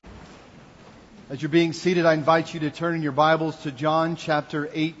As you're being seated, I invite you to turn in your Bibles to John chapter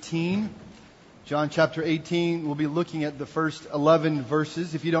 18. John chapter 18, we'll be looking at the first 11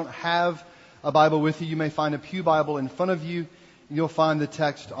 verses. If you don't have a Bible with you, you may find a pew Bible in front of you, and you'll find the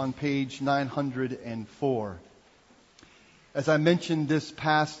text on page 904. As I mentioned this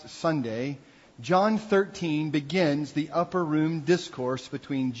past Sunday, John 13 begins the upper room discourse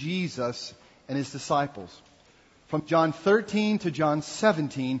between Jesus and His disciples. From John 13 to John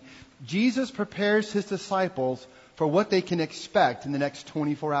 17, Jesus prepares His disciples for what they can expect in the next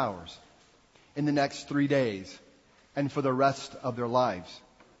 24 hours, in the next 3 days, and for the rest of their lives.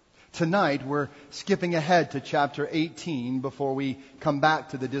 Tonight, we're skipping ahead to chapter 18 before we come back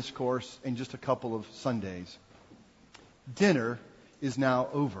to the discourse in just a couple of Sundays. Dinner is now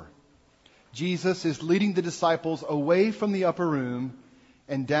over. Jesus is leading the disciples away from the upper room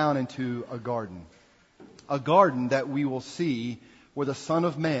and down into a garden. A garden that we will see where the Son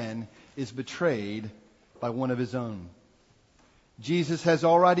of Man is betrayed by one of His own. Jesus has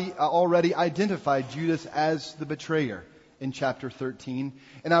already identified Judas as the betrayer in chapter 13.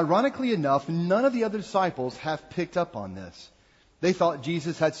 And ironically enough, none of the other disciples have picked up on this. They thought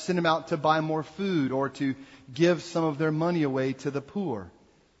Jesus had sent him out to buy more food or to give some of their money away to the poor.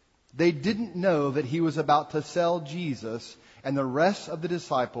 They didn't know that He was about to sell Jesus and the rest of the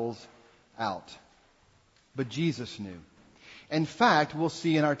disciples out. But Jesus knew. In fact, we'll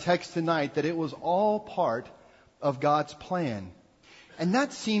see in our text tonight that it was all part of God's plan. And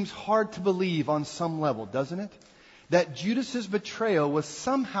that seems hard to believe on some level, doesn't it? That Judas's betrayal was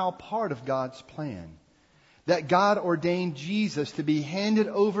somehow part of God's plan. That God ordained Jesus to be handed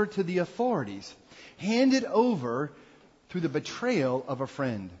over to the authorities, handed over through the betrayal of a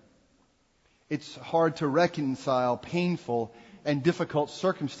friend. It's hard to reconcile painful and difficult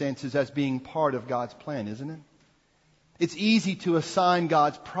circumstances as being part of God's plan, isn't it? It's easy to assign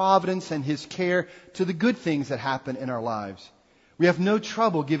God's providence and His care to the good things that happen in our lives. We have no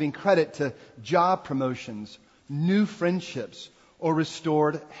trouble giving credit to job promotions, new friendships, or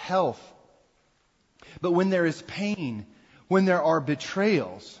restored health. But when there is pain, when there are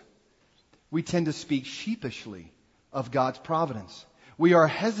betrayals, we tend to speak sheepishly of God's providence. We are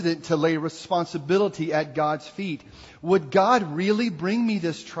hesitant to lay responsibility at God's feet. Would God really bring me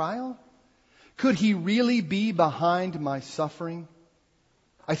this trial? Could He really be behind my suffering?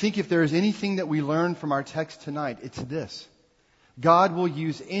 I think if there is anything that we learn from our text tonight, it's this. God will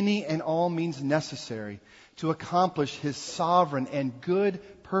use any and all means necessary to accomplish His sovereign and good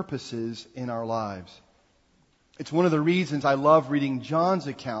purposes in our lives. It's one of the reasons I love reading John's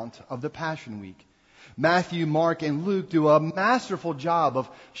account of the Passion Week. Matthew, Mark, and Luke do a masterful job of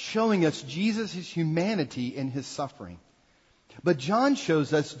showing us Jesus' humanity in His suffering. But John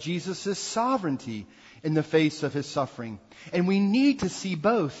shows us Jesus' sovereignty in the face of His suffering. And we need to see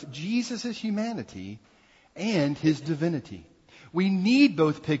both Jesus' humanity and His divinity. We need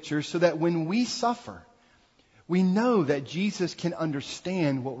both pictures so that when we suffer, we know that Jesus can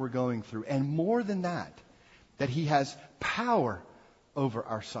understand what we're going through. And more than that He has power over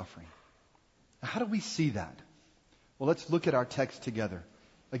our suffering. Now, how do we see that? Well, let's look at our text together.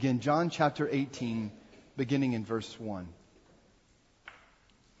 Again, John chapter 18, beginning in verse 1.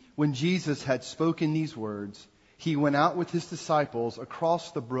 When Jesus had spoken these words, He went out with His disciples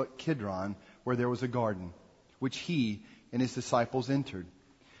across the brook Kidron, where there was a garden, which He and His disciples entered.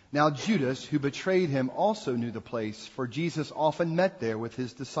 Now Judas, who betrayed Him, also knew the place, for Jesus often met there with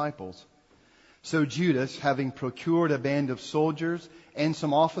His disciples. So Judas, having procured a band of soldiers and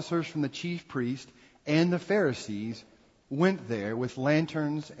some officers from the chief priest and the Pharisees, went there with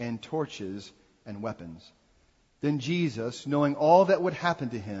lanterns and torches and weapons. Then Jesus, knowing all that would happen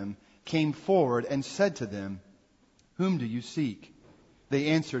to Him, came forward and said to them, "Whom do you seek?" They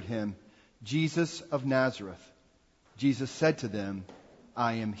answered Him, "Jesus of Nazareth." Jesus said to them,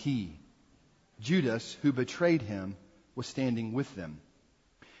 "I am He." Judas, who betrayed Him, was standing with them.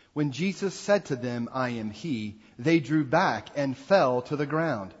 When Jesus said to them, "I am He," they drew back and fell to the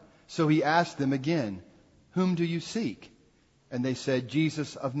ground. So He asked them again, "Whom do you seek?" And they said,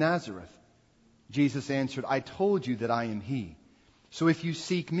 "Jesus of Nazareth." Jesus answered, "I told you that I am He. So if you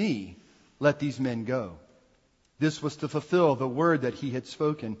seek Me, let these men go." This was to fulfill the word that He had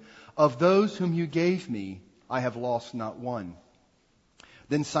spoken. "Of those whom you gave Me, I have lost not one."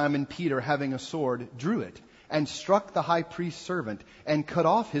 Then Simon Peter, having a sword, drew it and struck the high priest's servant and cut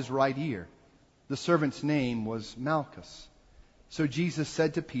off his right ear. The servant's name was Malchus. So Jesus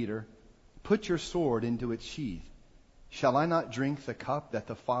said to Peter, "Put your sword into its sheath. Shall I not drink the cup that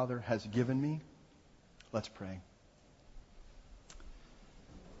the Father has given Me?" Let's pray.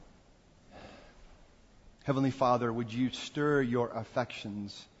 Heavenly Father, would you stir your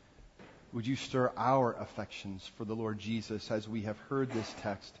affections Would you stir our affections for the Lord Jesus as we have heard this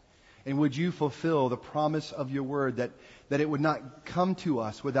text? And would you fulfill the promise of your word that it would not come to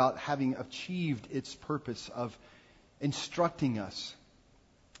us without having achieved its purpose of instructing us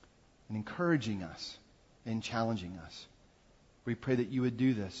and encouraging us and challenging us? We pray that you would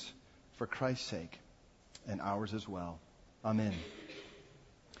do this for Christ's sake and ours as well. Amen.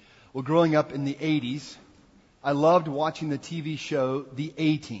 Well, growing up in the 80s, I loved watching the TV show The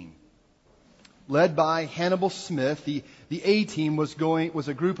A-Team. Led by Hannibal Smith, the A-Team was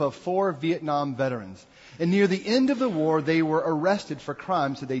a group of 4 Vietnam veterans. And near the end of the war, they were arrested for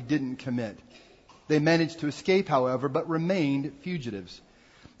crimes that they didn't commit. They managed to escape, however, but remained fugitives.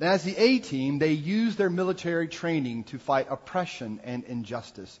 And as the A-Team, they used their military training to fight oppression and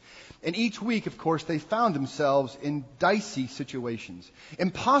injustice. And each week, of course, they found themselves in dicey situations,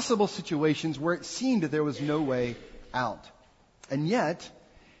 impossible situations where it seemed that there was no way out. And yet,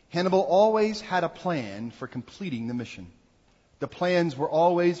 Hannibal always had a plan for completing the mission. The plans were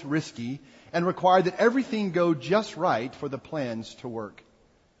always risky and required that everything go just right for the plans to work.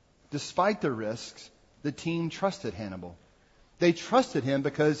 Despite the risks, the team trusted Hannibal. They trusted him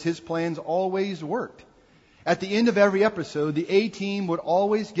because his plans always worked. At the end of every episode, the A-Team would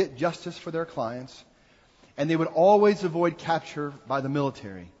always get justice for their clients, and they would always avoid capture by the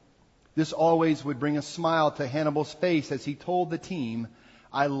military. This always would bring a smile to Hannibal's face as he told the team,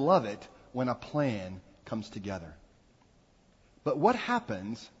 "I love it when a plan comes together." But what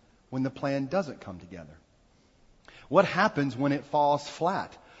happens when the plan doesn't come together? What happens when it falls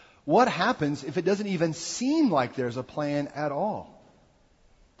flat? What happens if it doesn't even seem like there's a plan at all?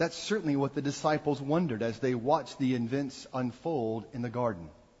 That's certainly what the disciples wondered as they watched the events unfold in the garden.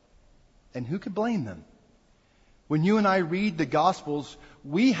 And who could blame them? When you and I read the Gospels,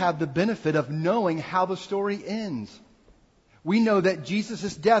 we have the benefit of knowing how the story ends. We know that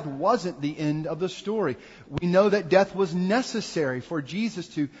Jesus' death wasn't the end of the story. We know that death was necessary for Jesus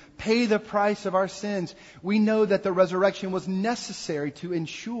to pay the price of our sins. We know that the resurrection was necessary to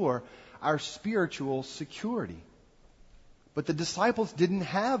ensure our spiritual security. But the disciples didn't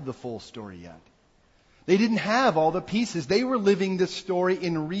have the full story yet. They didn't have all the pieces. They were living this story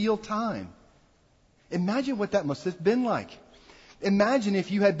in real time. Imagine what that must have been like. Imagine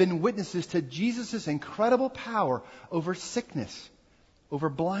if you had been witnesses to Jesus' incredible power over sickness, over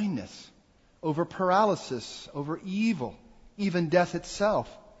blindness, over paralysis, over evil, even death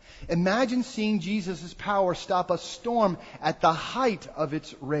itself. Imagine seeing Jesus' power stop a storm at the height of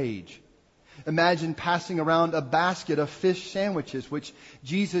its rage. Imagine passing around a basket of fish sandwiches, which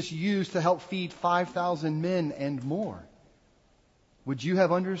Jesus used to help feed 5,000 men and more. Would you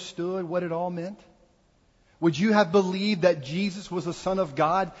have understood what it all meant? Would you have believed that Jesus was the Son of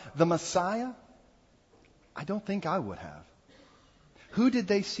God, the Messiah? I don't think I would have. Who did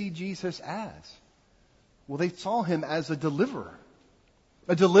they see Jesus as? Well, they saw him as a deliverer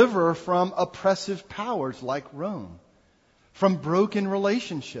from oppressive powers like Rome, from broken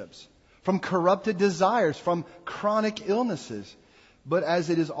relationships, from corrupted desires, from chronic illnesses. But as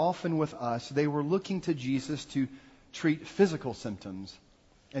it is often with us, they were looking to Jesus to treat physical symptoms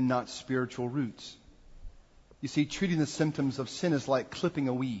and not spiritual roots. You see, treating the symptoms of sin is like clipping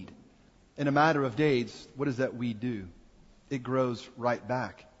a weed. In a matter of days, what does that weed do? It grows right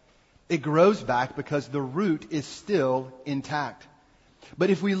back. It grows back because the root is still intact.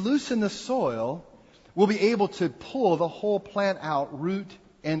 But if we loosen the soil, we'll be able to pull the whole plant out, root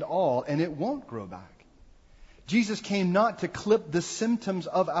and all, and it won't grow back. Jesus came not to clip the symptoms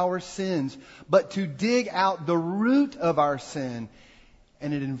of our sins, but to dig out the root of our sin.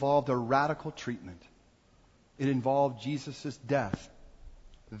 And it involved a radical treatment. It involved Jesus' death.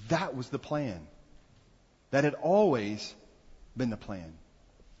 That was the plan. That had always been the plan.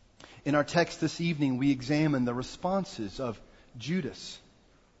 In our text this evening, we examine the responses of Judas,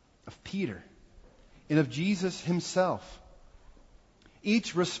 of Peter, and of Jesus himself.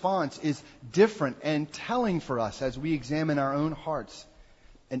 Each response is different and telling for us as we examine our own hearts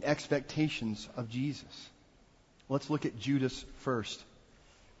and expectations of Jesus. Let's look at Judas first.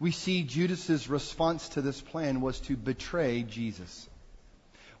 We see Judas' response to this plan was to betray Jesus.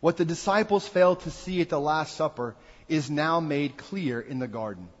 What the disciples failed to see at the Last Supper is now made clear in the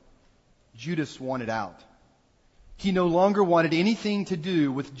garden. Judas wanted out. He no longer wanted anything to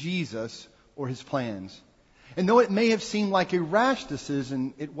do with Jesus or his plans. And though it may have seemed like a rash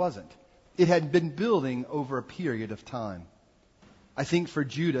decision, it wasn't. It had been building over a period of time. I think for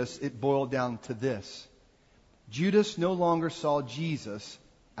Judas, it boiled down to this. Judas no longer saw Jesus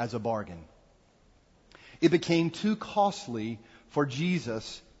as a bargain. It became too costly for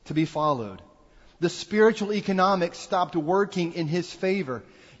Jesus to be followed. The spiritual economics stopped working in his favor.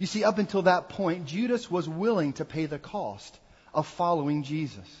 You see, up until that point, Judas was willing to pay the cost of following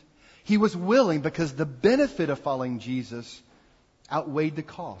Jesus. He was willing because the benefit of following Jesus outweighed the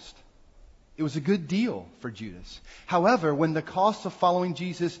cost. It was a good deal for Judas. However, when the cost of following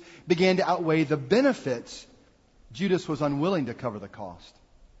Jesus began to outweigh the benefits, Judas was unwilling to cover the cost.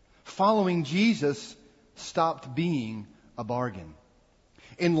 Following Jesus stopped being a bargain.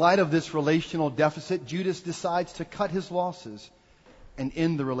 In light of this relational deficit, Judas decides to cut his losses and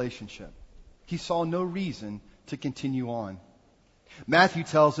end the relationship. He saw no reason to continue on. Matthew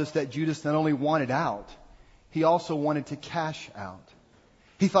tells us that Judas not only wanted out, he also wanted to cash out.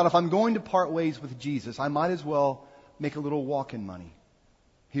 He thought, if I'm going to part ways with Jesus, I might as well make a little walk-in money.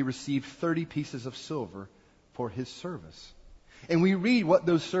 He received 30 pieces of silver for his service. And we read what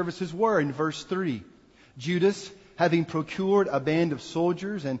those services were in verse 3. Judas, having procured a band of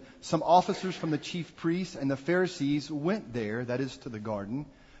soldiers and some officers from the chief priests and the Pharisees, went there, that is to the garden,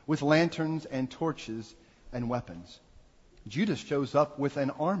 with lanterns and torches and weapons. Judas shows up with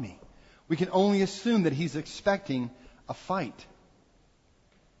an army. We can only assume that he's expecting a fight.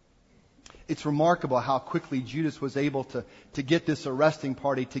 It's remarkable how quickly Judas was able to get this arresting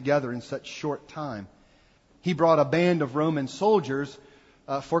party together in such short time. He brought a band of Roman soldiers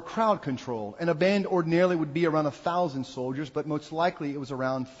for crowd control. And a band ordinarily would be around 1,000 soldiers, but most likely it was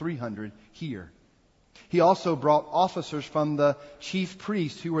around 300 here. He also brought officers from the chief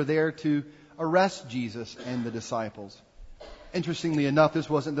priests who were there to arrest Jesus and the disciples. Interestingly enough, this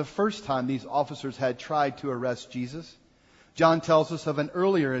wasn't the first time these officers had tried to arrest Jesus. John tells us of an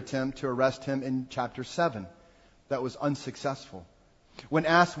earlier attempt to arrest him in chapter 7 that was unsuccessful. When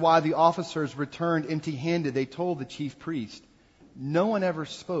asked why the officers returned empty-handed, they told the chief priest, "No one ever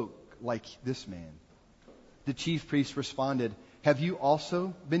spoke like this man." The chief priest responded, "Have you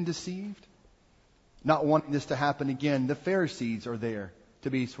also been deceived?" Not wanting this to happen again, the Pharisees are there to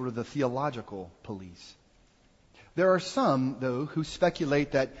be sort of the theological police. There are some, though, who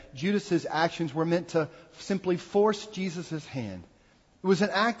speculate that Judas's actions were meant to simply force Jesus' hand. It was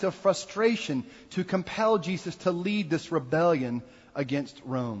an act of frustration to compel Jesus to lead this rebellion against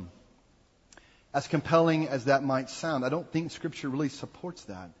Rome. As compelling as that might sound, I don't think Scripture really supports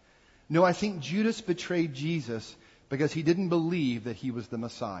that. No, I think Judas betrayed Jesus because he didn't believe that he was the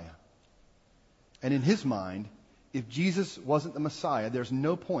Messiah. And in his mind, if Jesus wasn't the Messiah, there's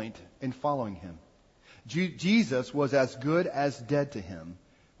no point in following him. Jesus was as good as dead to him,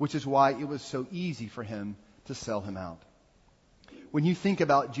 which is why it was so easy for him to sell him out. When you think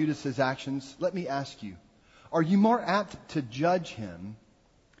about Judas's actions, let me ask you, are you more apt to judge him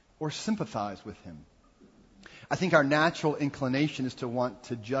or sympathize with him? I think our natural inclination is to want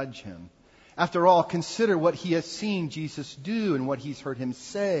to judge him. After all, consider what he has seen Jesus do and what he's heard him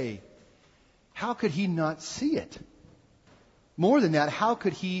say. How could he not see it? More than that, how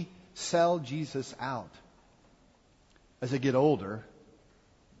could he sell Jesus out? As I get older,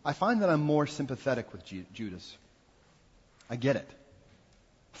 I find that I'm more sympathetic with Judas. I get it.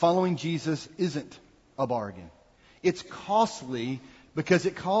 Following Jesus isn't a bargain. It's costly because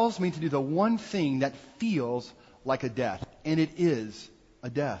it calls me to do the one thing that feels like a death, and it is a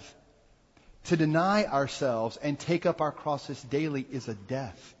death. To deny ourselves and take up our crosses daily is a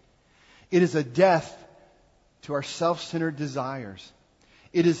death. It is a death to our self-centered desires.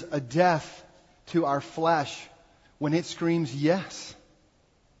 It is a death to our flesh when it screams yes.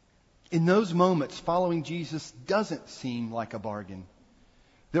 In those moments, following Jesus doesn't seem like a bargain.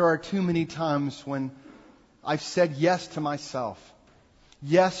 There are too many times when I've said yes to myself,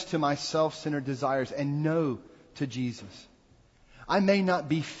 yes to my self-centered desires, and no to Jesus. I may not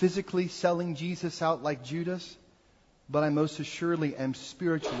be physically selling Jesus out like Judas, but I most assuredly am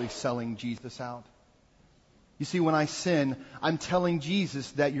spiritually selling Jesus out. You see, when I sin, I'm telling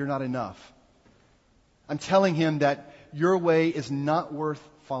Jesus that you're not enough. I'm telling him that your way is not worth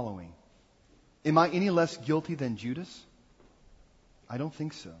following. Am I any less guilty than Judas? I don't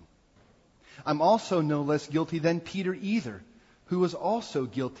think so. I'm also no less guilty than Peter either, who was also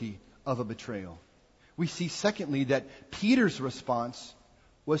guilty of a betrayal. We see, secondly, that Peter's response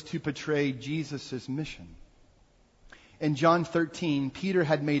was to betray Jesus' mission. In John 13, Peter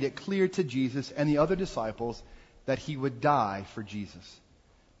had made it clear to Jesus and the other disciples that he would die for Jesus.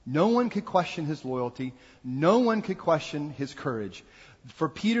 No one could question his loyalty. No one could question his courage. For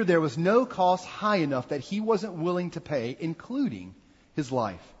Peter, there was no cost high enough that he wasn't willing to pay, including his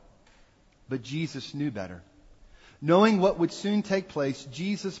life. But Jesus knew better. Knowing what would soon take place,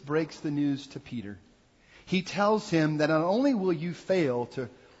 Jesus breaks the news to Peter. He tells him that not only will you fail to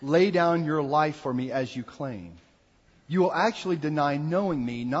lay down your life for me as you claim, you will actually deny knowing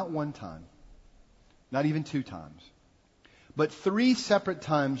me not one time, not even 2 times. but 3 separate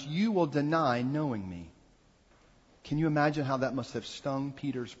times you will deny knowing me." Can you imagine how that must have stung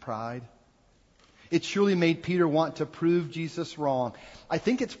Peter's pride? It surely made Peter want to prove Jesus wrong. I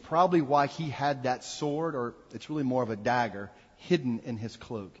think it's probably why he had that sword, or it's really more of a dagger, hidden in his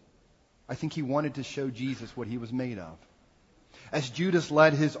cloak. I think he wanted to show Jesus what he was made of. As Judas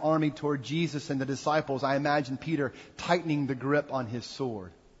led his army toward Jesus and the disciples, I imagine Peter tightening the grip on his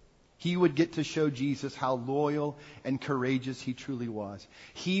sword. He would get to show Jesus how loyal and courageous he truly was.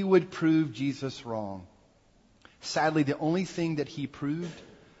 He would prove Jesus wrong. Sadly, the only thing that he proved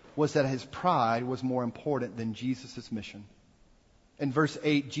was that his pride was more important than Jesus' mission. In verse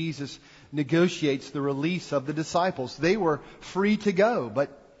 8, Jesus negotiates the release of the disciples. They were free to go,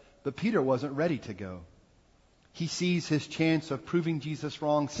 but Peter wasn't ready to go. He sees his chance of proving Jesus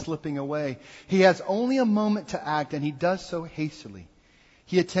wrong slipping away. He has only a moment to act, and he does so hastily.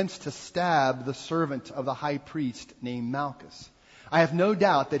 He attempts to stab the servant of the high priest named Malchus. I have no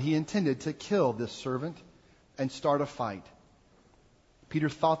doubt that he intended to kill this servant and start a fight. Peter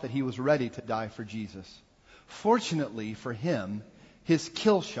thought that he was ready to die for Jesus. Fortunately for him, his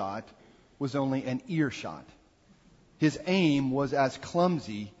kill shot was only an ear shot. His aim was as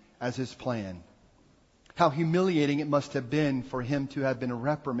clumsy as his plan. How humiliating it must have been for him to have been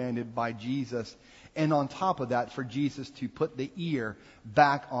reprimanded by Jesus, and on top of that, for Jesus to put the ear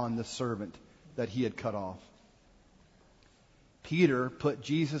back on the servant that he had cut off. Peter put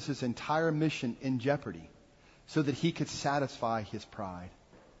Jesus' entire mission in jeopardy so that he could satisfy his pride.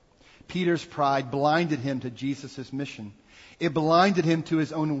 Peter's pride blinded him to Jesus' mission. It blinded him to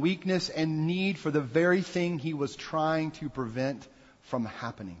his own weakness and need for the very thing he was trying to prevent from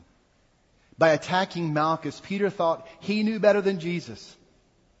happening. By attacking Malchus, Peter thought he knew better than Jesus.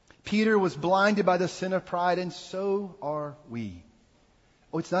 Peter was blinded by the sin of pride, and so are we.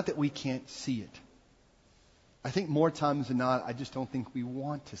 Oh, it's not that we can't see it. I think more times than not, I just don't think we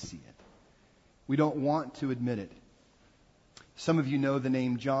want to see it. We don't want to admit it. Some of you know the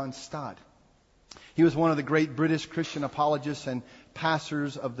name John Stott. He was one of the great British Christian apologists and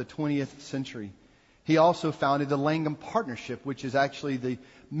pastors of the 20th century. He also founded the Langham Partnership, which is actually the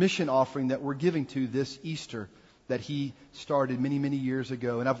mission offering that we're giving to this Easter that he started many, many years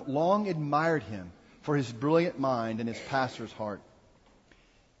ago. And I've long admired him for his brilliant mind and his pastor's heart.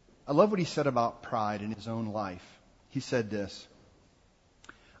 I love what he said about pride in his own life. He said this: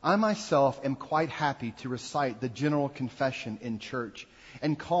 "I myself am quite happy to recite the general confession in church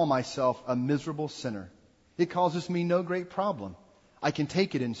and call myself a miserable sinner. It causes me no great problem. I can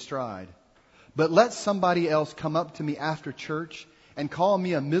take it in stride. But let somebody else come up to me after church and call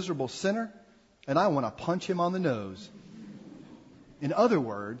me a miserable sinner, and I want to punch him on the nose." In other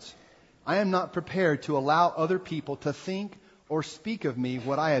words, I am not prepared to allow other people to think or speak of me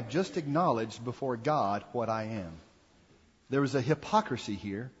what I have just acknowledged before God what I am. There is a hypocrisy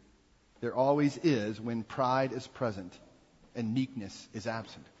here. There always is when pride is present and meekness is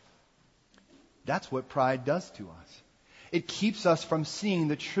absent. That's what pride does to us. It keeps us from seeing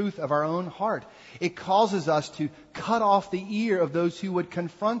the truth of our own heart. It causes us to cut off the ear of those who would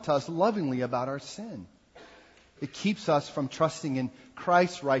confront us lovingly about our sin. It keeps us from trusting in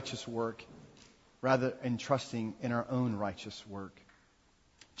Christ's righteous work rather than trusting in our own righteous work.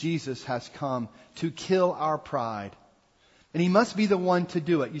 Jesus has come to kill our pride. And He must be the one to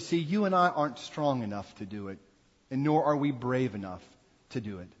do it. You see, you and I aren't strong enough to do it, and nor are we brave enough to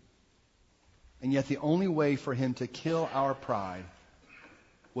do it. And yet the only way for Him to kill our pride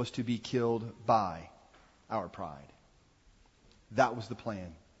was to be killed by our pride. That was the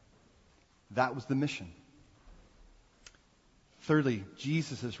plan. That was the mission. Thirdly,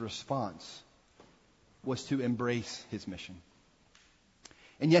 Jesus' response was to embrace His mission.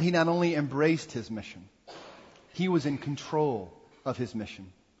 And yet He not only embraced His mission, He was in control of His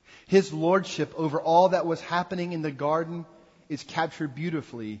mission. His lordship over all that was happening in the garden is captured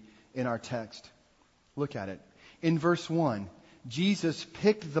beautifully in our text. Look at it. In verse 1, Jesus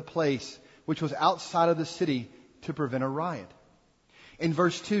picked the place which was outside of the city to prevent a riot. In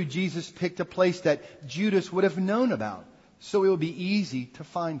verse 2, Jesus picked a place that Judas would have known about, so it would be easy to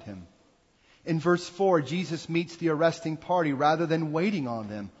find him. In verse 4, Jesus meets the arresting party rather than waiting on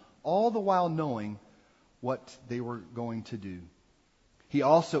them, all the while knowing what they were going to do. He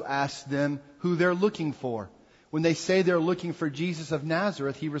also asks them who they're looking for. When they say they're looking for Jesus of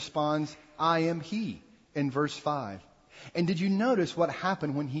Nazareth, He responds, "I am He," in verse 5. And did you notice what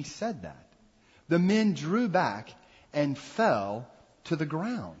happened when He said that? The men drew back and fell to the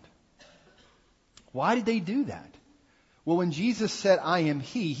ground. Why did they do that? Well, when Jesus said, "I am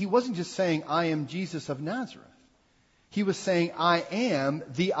He," He wasn't just saying, "I am Jesus of Nazareth." He was saying, "I am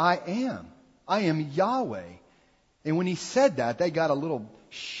the I am. I am Yahweh." And when he said that, they got a little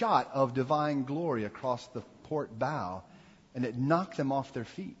shot of divine glory across the port bow, and it knocked them off their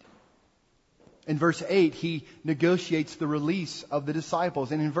feet. In verse 8, he negotiates the release of the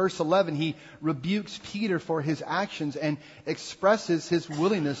disciples. And in verse 11, he rebukes Peter for his actions and expresses his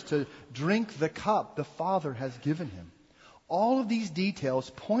willingness to drink the cup the Father has given him. All of these details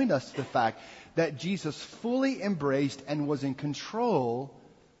point us to the fact that Jesus fully embraced and was in control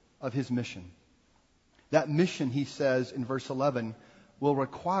of his mission. That mission, he says in verse 11, will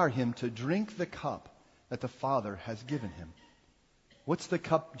require him to drink the cup that the Father has given him. What's the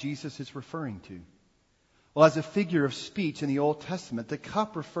cup Jesus is referring to? Well, as a figure of speech in the Old Testament, the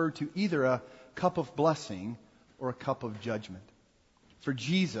cup referred to either a cup of blessing or a cup of judgment. For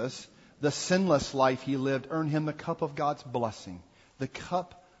Jesus, the sinless life he lived earned him the cup of God's blessing, the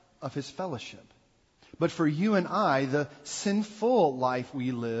cup of his fellowship. But for you and I, the sinful life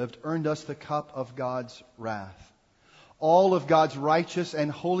we lived earned us the cup of God's wrath. All of God's righteous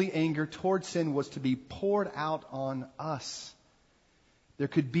and holy anger toward sin was to be poured out on us. There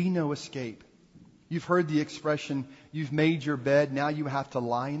could be no escape. You've heard the expression, you've made your bed, now you have to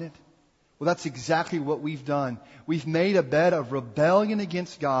lie in it. Well, that's exactly what we've done. We've made a bed of rebellion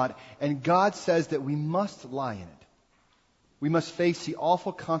against God, and God says that we must lie in it. We must face the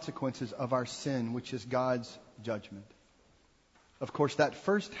awful consequences of our sin, which is God's judgment. Of course, that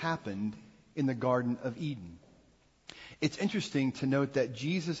first happened in the Garden of Eden. It's interesting to note that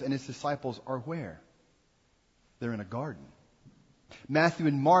Jesus and his disciples are where? They're in a garden. Matthew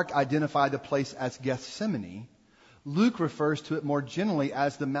and Mark identify the place as Gethsemane. Luke refers to it more generally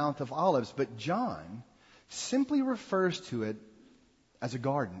as the Mount of Olives, but John simply refers to it as a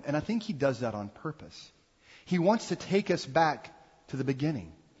garden. And I think he does that on purpose. He wants to take us back to the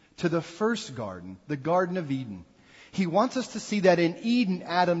beginning, to the first garden, the Garden of Eden. He wants us to see that in Eden,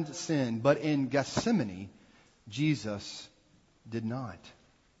 Adam sinned, but in Gethsemane, Jesus did not.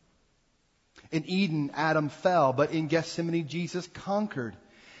 In Eden, Adam fell, but in Gethsemane, Jesus conquered.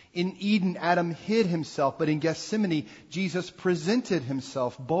 In Eden, Adam hid himself, but in Gethsemane, Jesus presented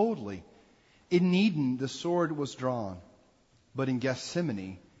himself boldly. In Eden, the sword was drawn, but in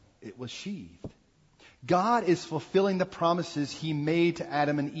Gethsemane, it was sheathed. God is fulfilling the promises he made to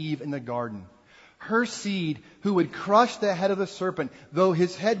Adam and Eve in the garden. Her seed, who would crush the head of the serpent, though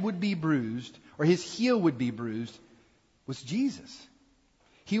his head would be bruised, or his heel would be bruised, was Jesus.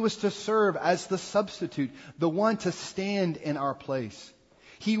 He was to serve as the substitute, the one to stand in our place.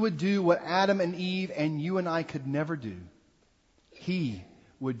 He would do what Adam and Eve and you and I could never do. He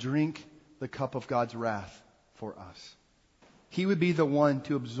would drink the cup of God's wrath for us. He would be the one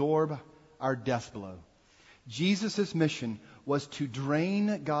to absorb our death blow. Jesus' mission was to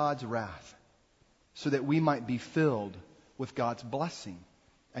drain God's wrath so that we might be filled with God's blessing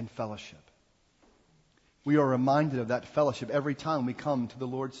and fellowship. We are reminded of that fellowship every time we come to the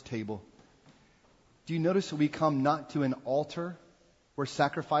Lord's table. Do you notice that we come not to an altar where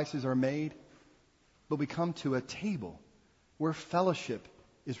sacrifices are made, but we come to a table where fellowship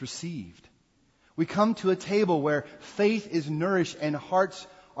is received. We come to a table where faith is nourished and hearts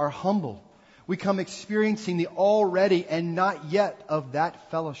are humbled. We come experiencing the already and not yet of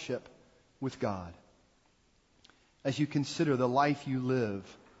that fellowship with God. As you consider the life you live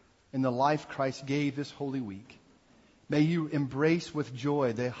and the life Christ gave this Holy Week, may you embrace with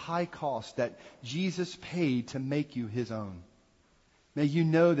joy the high cost that Jesus paid to make you His own. May you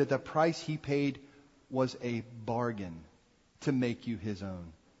know that the price He paid was a bargain to make you His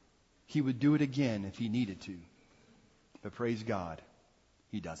own. He would do it again if He needed to. But praise God,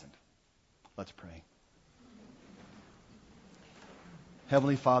 He doesn't. Let's pray.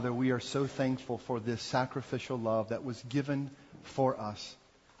 Heavenly Father, we are so thankful for this sacrificial love that was given for us,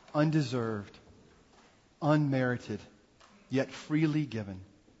 undeserved, unmerited, yet freely given.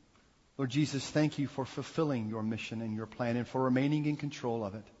 Lord Jesus, thank you for fulfilling your mission and your plan and for remaining in control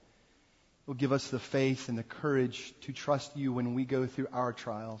of it. Lord, give us the faith and the courage to trust you when we go through our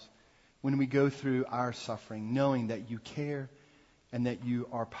trials, when we go through our suffering, knowing that you care and that you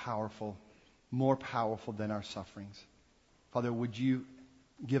are powerful, more powerful than our sufferings. Father, would you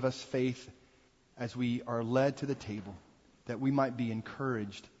give us faith as we are led to the table, that we might be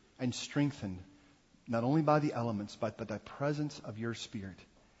encouraged and strengthened, not only by the elements, but by the presence of your Spirit.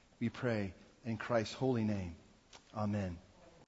 We pray in Christ's holy name. Amen.